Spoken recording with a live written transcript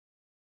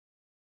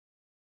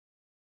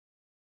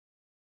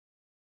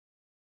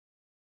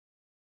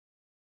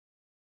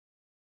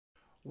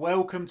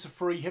Welcome to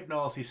free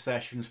hypnosis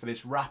sessions for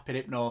this rapid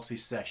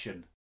hypnosis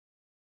session.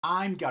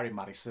 I'm Gary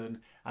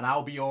Madison and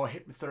I'll be your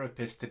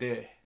hypnotherapist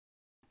today.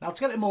 Now,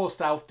 to get the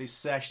most out of this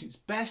session, it's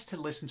best to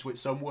listen to it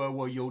somewhere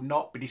where you'll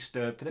not be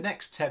disturbed for the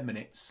next 10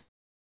 minutes.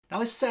 Now,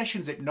 this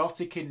session's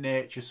hypnotic in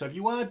nature, so if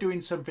you are doing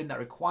something that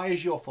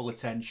requires your full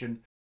attention,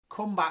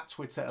 come back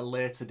to it at a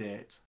later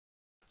date.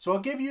 So I'll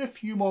give you a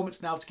few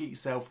moments now to get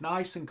yourself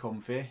nice and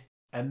comfy,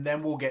 and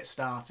then we'll get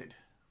started.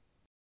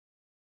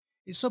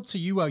 It's up to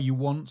you how you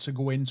want to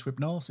go into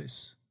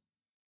hypnosis.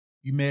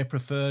 You may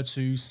prefer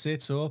to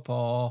sit up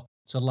or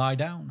to lie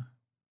down.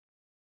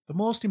 The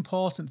most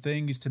important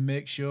thing is to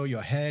make sure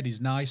your head is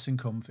nice and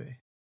comfy.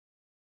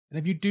 And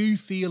if you do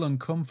feel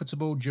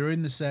uncomfortable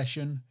during the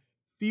session,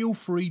 feel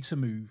free to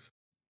move.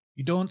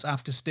 You don't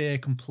have to stay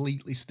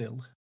completely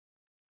still.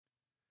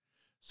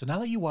 So now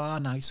that you are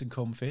nice and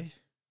comfy,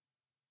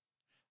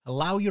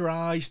 allow your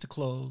eyes to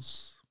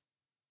close.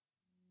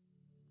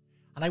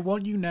 And I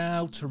want you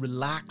now to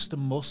relax the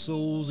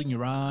muscles in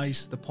your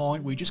eyes to the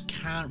point where you just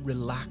can't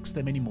relax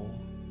them anymore.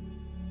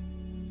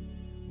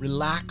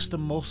 Relax the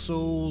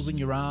muscles in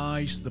your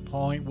eyes to the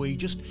point where you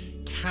just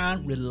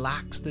can't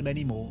relax them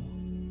anymore.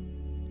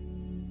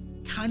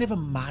 Kind of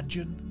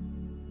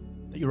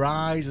imagine that your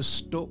eyes are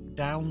stuck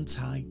down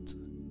tight.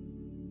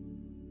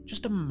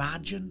 Just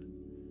imagine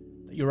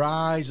that your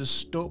eyes are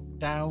stuck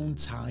down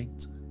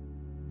tight.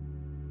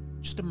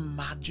 Just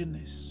imagine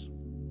this.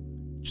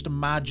 Just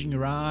imagine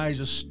your eyes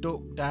are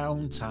stuck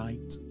down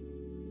tight.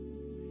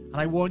 And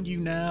I want you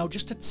now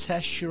just to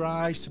test your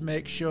eyes to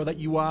make sure that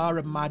you are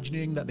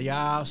imagining that they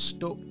are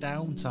stuck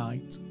down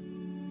tight.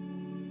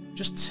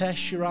 Just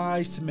test your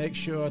eyes to make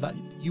sure that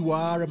you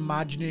are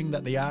imagining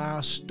that they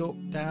are stuck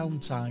down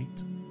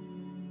tight.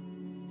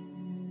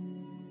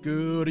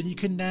 Good, and you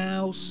can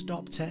now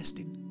stop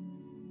testing.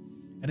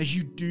 And as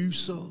you do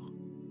so,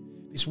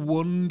 this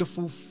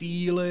wonderful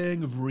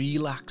feeling of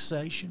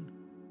relaxation,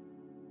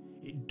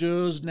 it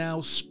does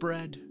now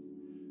spread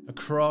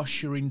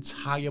across your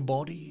entire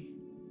body.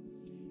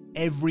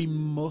 Every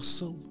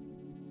muscle,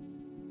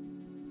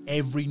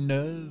 every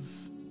nerve,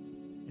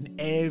 and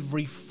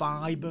every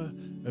fibre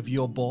of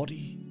your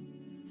body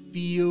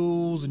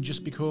feels and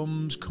just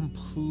becomes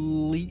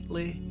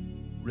completely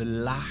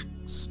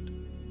relaxed.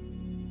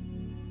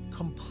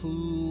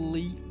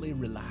 Completely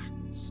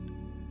relaxed.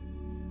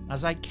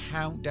 As I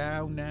count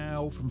down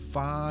now from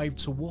 5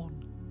 to 1,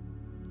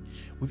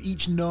 with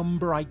each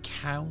number I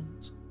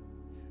count,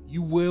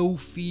 you will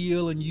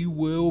feel and you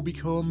will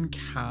become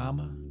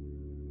calmer.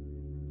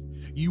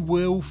 You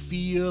will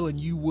feel and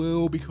you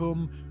will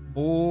become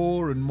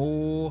more and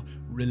more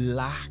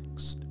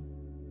relaxed.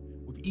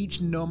 With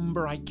each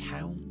number I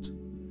count,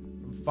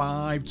 from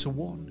 5 to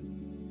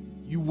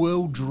 1, you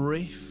will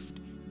drift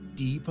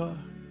deeper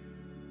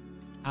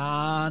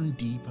and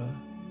deeper.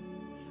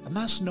 And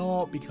that's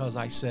not because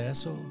I say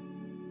so.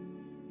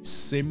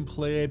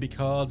 Simply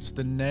because it's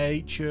the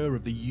nature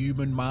of the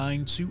human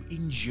mind to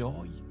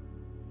enjoy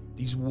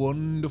these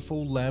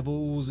wonderful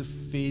levels of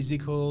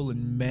physical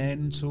and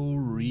mental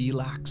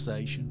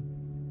relaxation.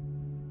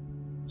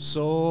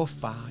 So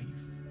 5,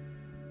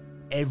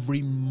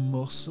 every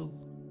muscle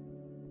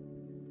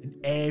and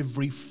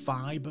every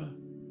fibre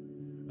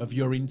of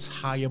your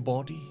entire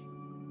body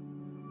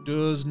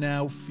does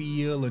now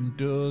feel and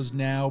does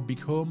now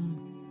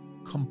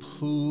become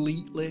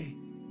completely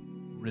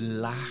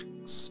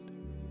relaxed.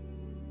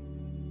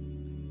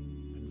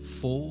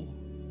 4.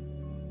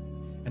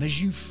 And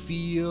as you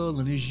feel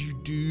and as you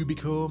do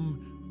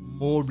become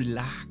more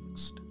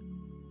relaxed,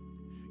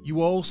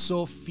 you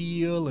also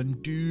feel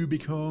and do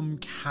become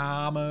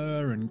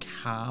calmer and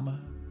calmer.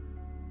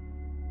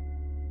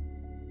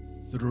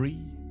 3.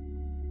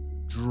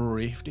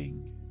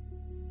 Drifting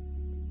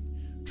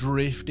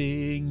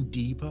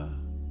deeper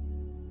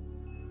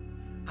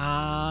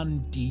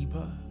and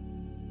deeper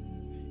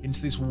into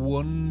this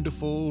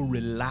wonderful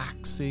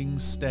relaxing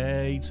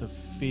state of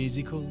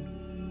physical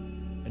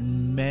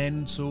and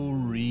mental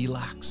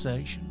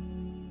relaxation.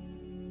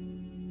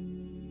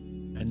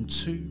 And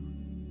 2,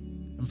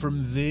 and from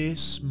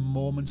this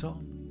moment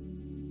on,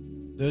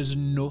 there's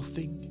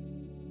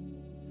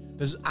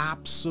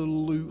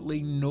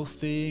absolutely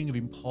nothing of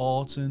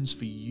importance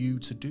for you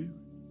to do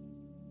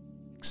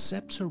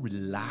except to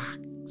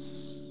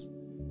relax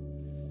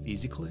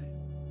physically.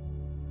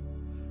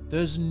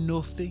 There's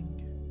nothing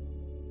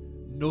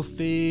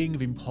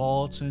of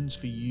importance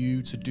for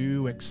you to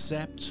do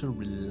except to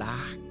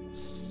relax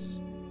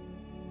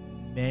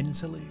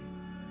mentally,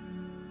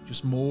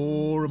 just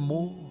more and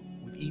more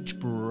with each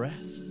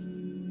breath.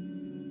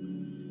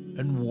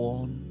 And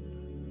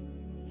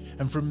 1.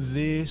 And from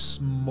this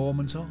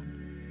moment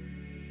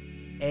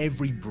on,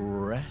 every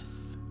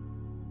breath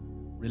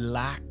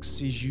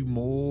relaxes you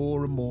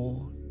more and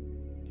more.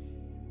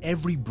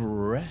 Every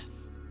breath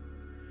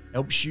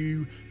helps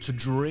you to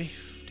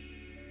drift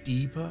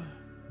deeper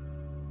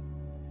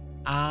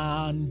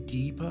and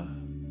deeper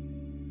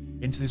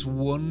into this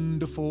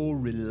wonderful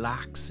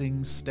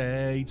relaxing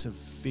state of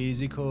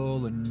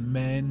physical and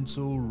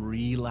mental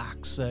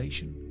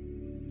relaxation.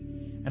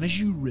 And as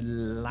you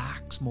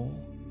relax more,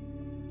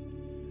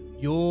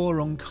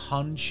 your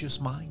unconscious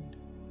mind,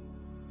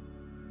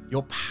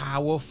 your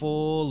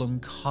powerful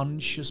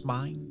unconscious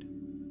mind,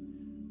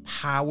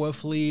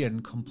 powerfully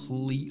and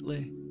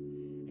completely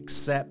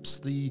accepts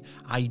the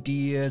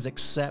ideas,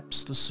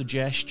 accepts the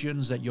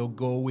suggestions that you're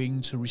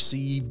going to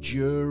receive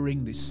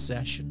during this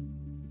session.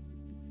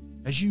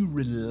 As you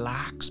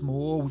relax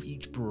more with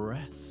each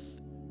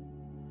breath,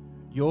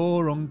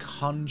 your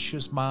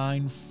unconscious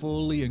mind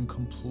fully and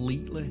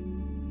completely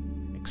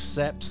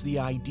accepts the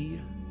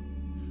idea,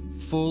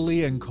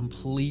 fully and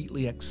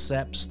completely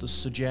accepts the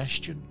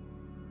suggestion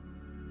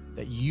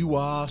that you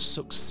are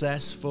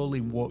successful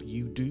in what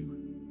you do.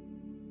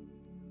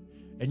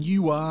 And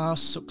you are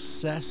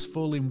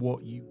successful in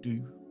what you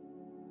do.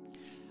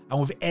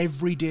 And with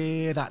every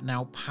day that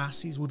now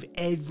passes, with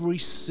every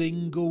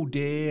single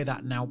day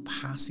that now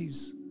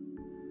passes,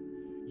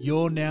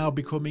 you're now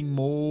becoming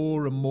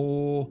more and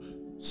more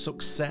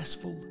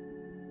successful.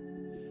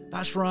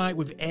 That's right,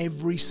 with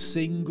every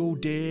single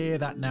day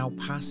that now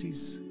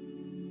passes,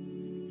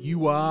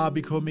 you are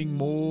becoming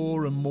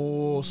more and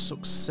more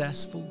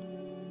successful.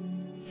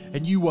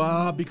 And you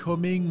are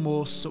becoming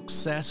more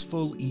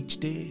successful each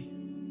day.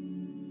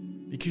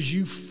 Because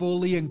you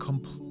fully and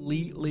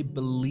completely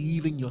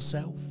believe in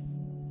yourself.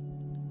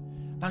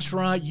 That's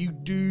right, you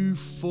do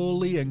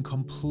fully and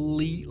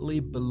completely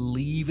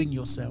believe in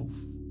yourself.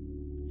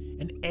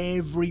 And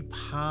every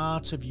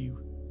part of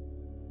you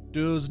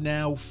does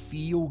now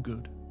feel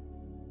good.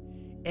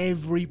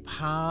 Every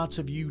part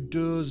of you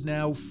does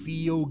now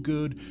feel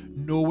good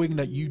knowing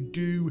that you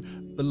do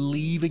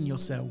believe in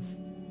yourself.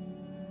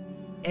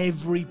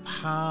 Every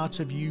part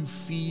of you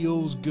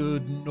feels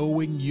good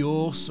knowing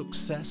you're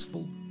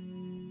successful.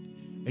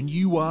 And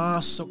you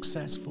are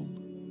successful.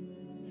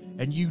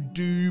 And you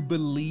do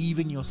believe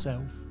in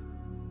yourself.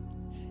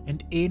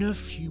 And in a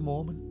few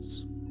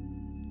moments,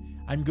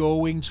 I'm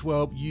going to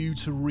help you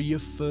to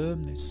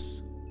reaffirm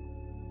this.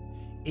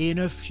 In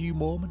a few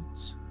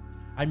moments,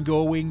 I'm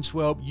going to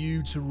help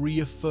you to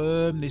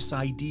reaffirm this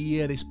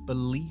idea, this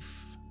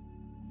belief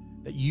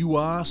that you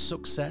are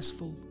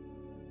successful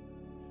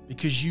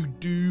because you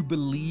do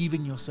believe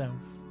in yourself.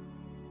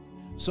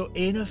 So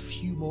in a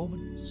few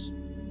moments,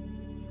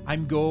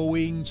 I'm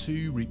going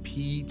to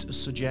repeat a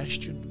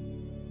suggestion.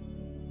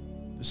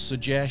 The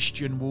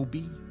suggestion will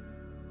be,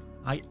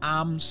 I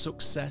am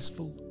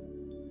successful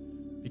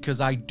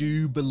because I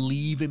do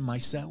believe in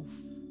myself.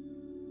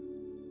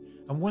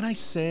 And when I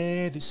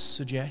say this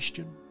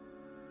suggestion,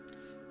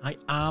 I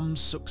am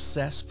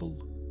successful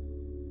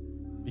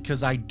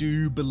because I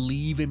do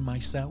believe in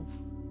myself,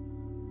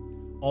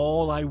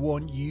 all I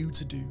want you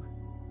to do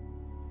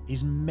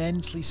is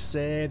mentally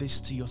say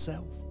this to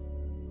yourself.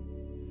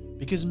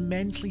 Because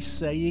mentally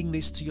saying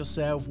this to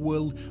yourself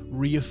will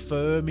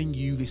reaffirm in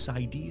you this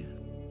idea.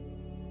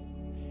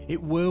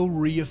 It will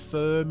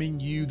reaffirm in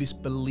you this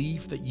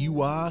belief that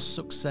you are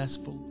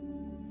successful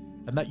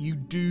and that you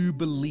do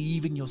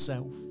believe in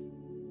yourself.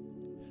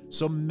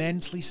 So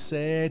mentally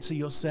say to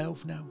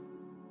yourself now,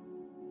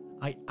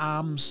 I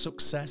am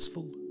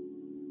successful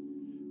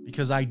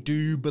because I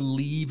do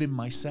believe in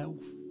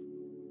myself.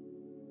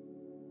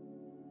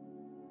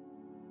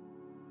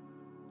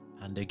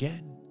 And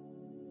again,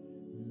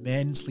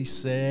 mentally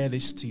say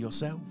this to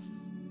yourself.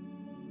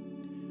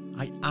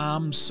 I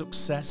am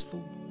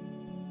successful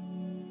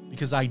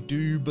because I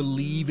do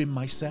believe in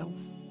myself.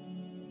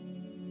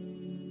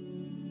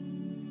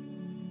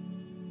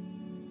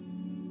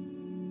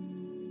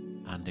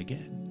 And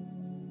again,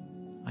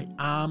 I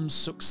am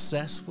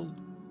successful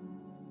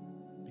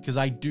because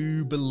I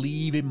do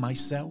believe in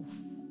myself.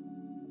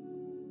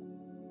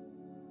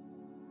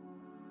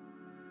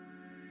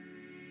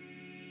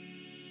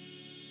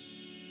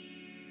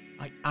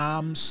 I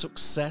am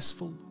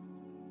successful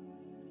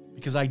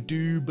because I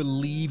do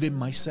believe in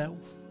myself.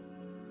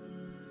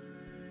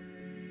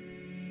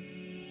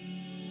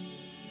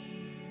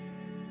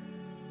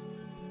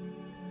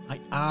 I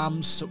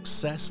am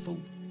successful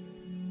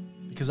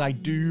because I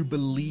do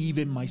believe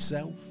in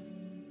myself.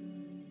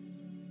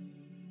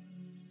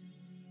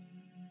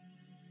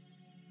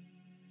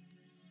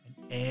 And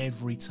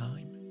every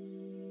time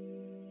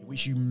in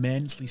which you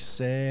mentally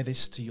say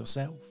this to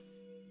yourself,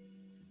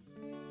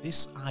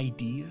 this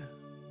idea,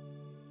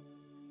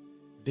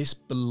 this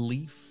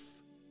belief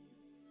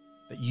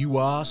that you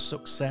are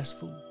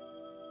successful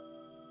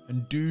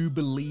and do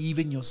believe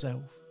in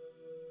yourself,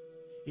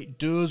 it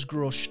does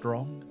grow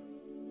strong.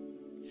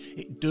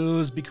 It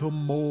does become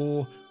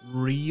more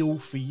real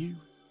for you.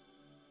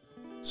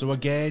 So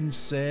again,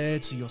 say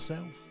to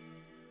yourself,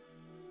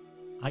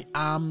 I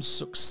am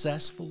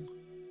successful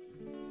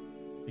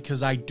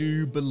because I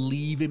do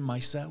believe in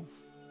myself.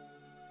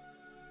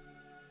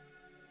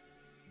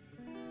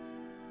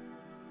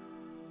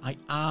 I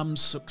am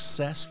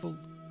successful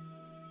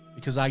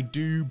because I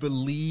do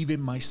believe in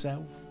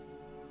myself.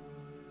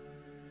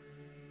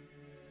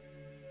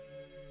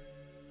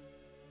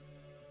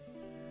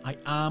 I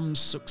am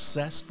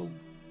successful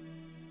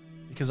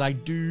because I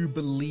do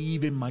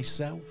believe in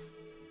myself.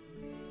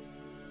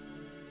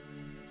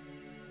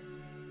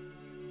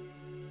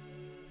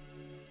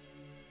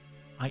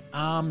 I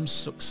am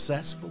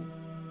successful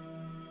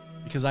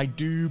because I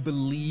do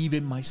believe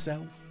in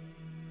myself.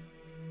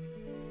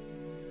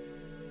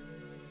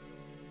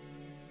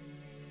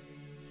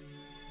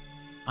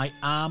 I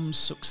am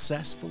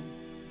successful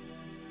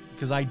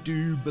because I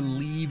do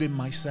believe in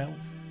myself.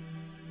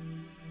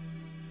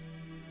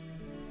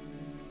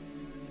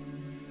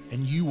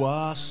 And you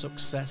are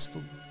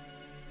successful.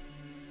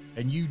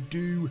 And you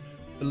do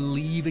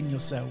believe in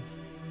yourself.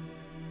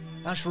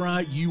 That's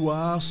right, you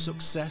are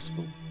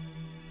successful.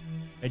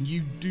 And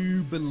you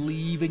do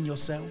believe in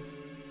yourself.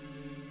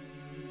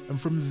 And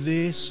from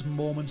this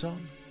moment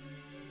on,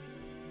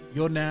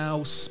 you're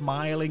now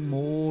smiling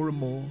more and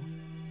more.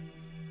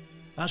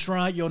 That's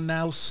right, you're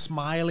now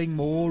smiling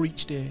more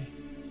each day.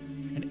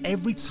 And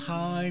every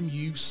time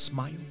you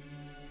smile,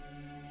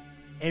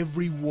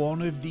 every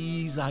one of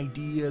these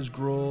ideas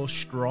grows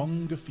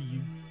stronger for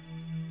you.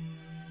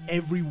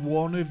 Every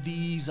one of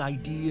these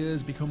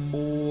ideas become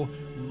more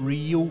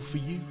real for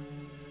you.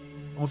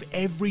 And with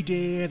every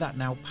day that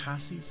now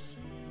passes,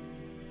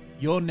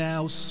 you're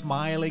now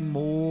smiling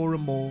more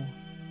and more.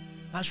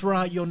 That's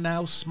right, you're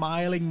now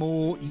smiling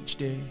more each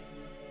day.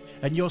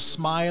 And you're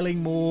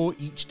smiling more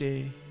each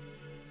day.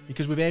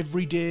 Because with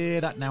every day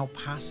that now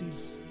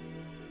passes,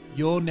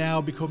 you're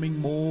now becoming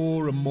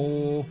more and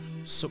more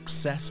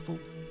successful.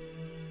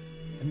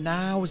 And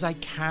now as I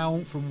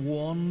count from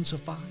 1 to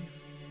 5,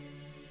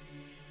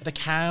 at the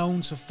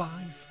count of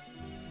 5,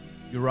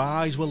 your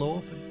eyes will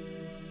open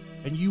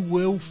and you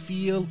will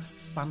feel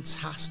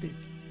fantastic.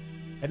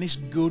 And this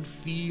good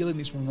feeling,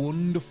 this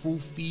wonderful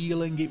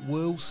feeling, it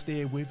will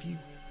stay with you.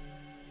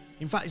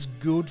 In fact, this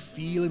good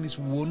feeling, this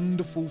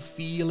wonderful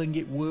feeling,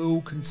 it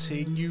will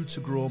continue to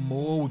grow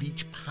more with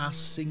each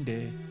passing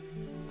day.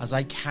 As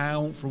I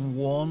count from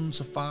 1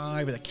 to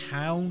 5, at the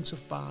count of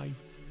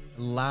 5,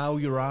 allow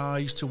your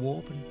eyes to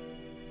open.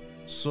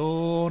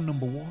 So,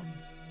 number 1.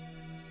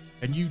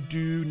 And you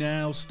do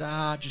now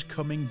start just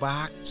coming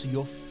back to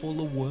your full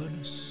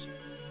awareness.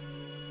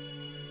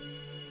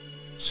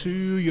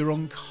 2, your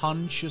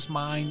unconscious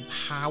mind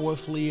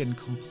powerfully and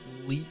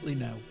completely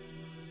now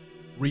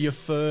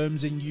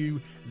reaffirms in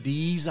you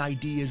these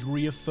ideas,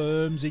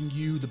 reaffirms in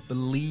you the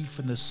belief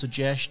and the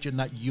suggestion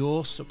that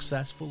you're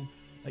successful,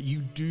 that you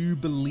do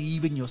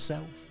believe in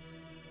yourself.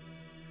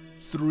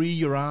 3,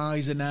 your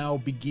eyes are now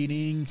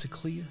beginning to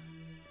clear.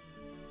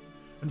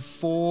 And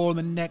 4, on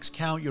the next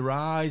count, your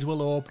eyes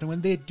will open. And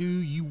when they do,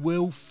 you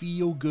will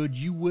feel good.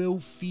 You will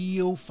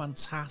feel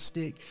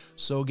fantastic.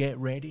 So get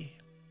ready.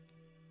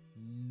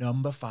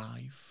 Number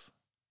 5.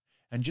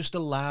 And just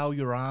allow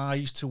your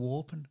eyes to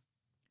open.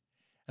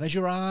 And as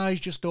your eyes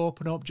just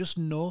open up, just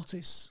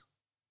notice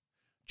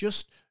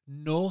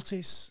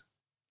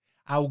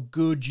how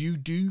good you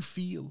do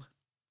feel.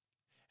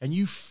 And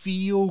you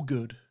feel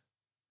good,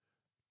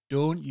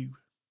 don't you?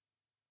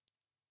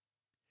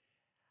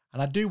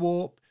 And I do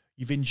hope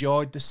you've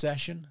enjoyed the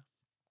session.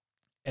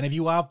 And if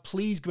you have,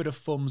 please give it a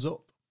thumbs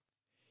up.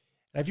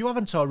 And if you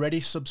haven't already,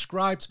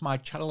 subscribe to my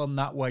channel, and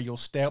that way you'll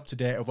stay up to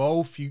date with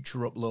all future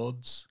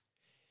uploads.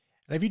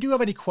 And if you do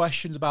have any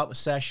questions about the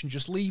session,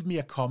 just leave me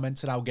a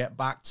comment and I'll get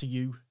back to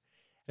you.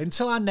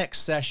 Until our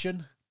next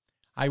session,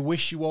 I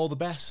wish you all the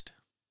best.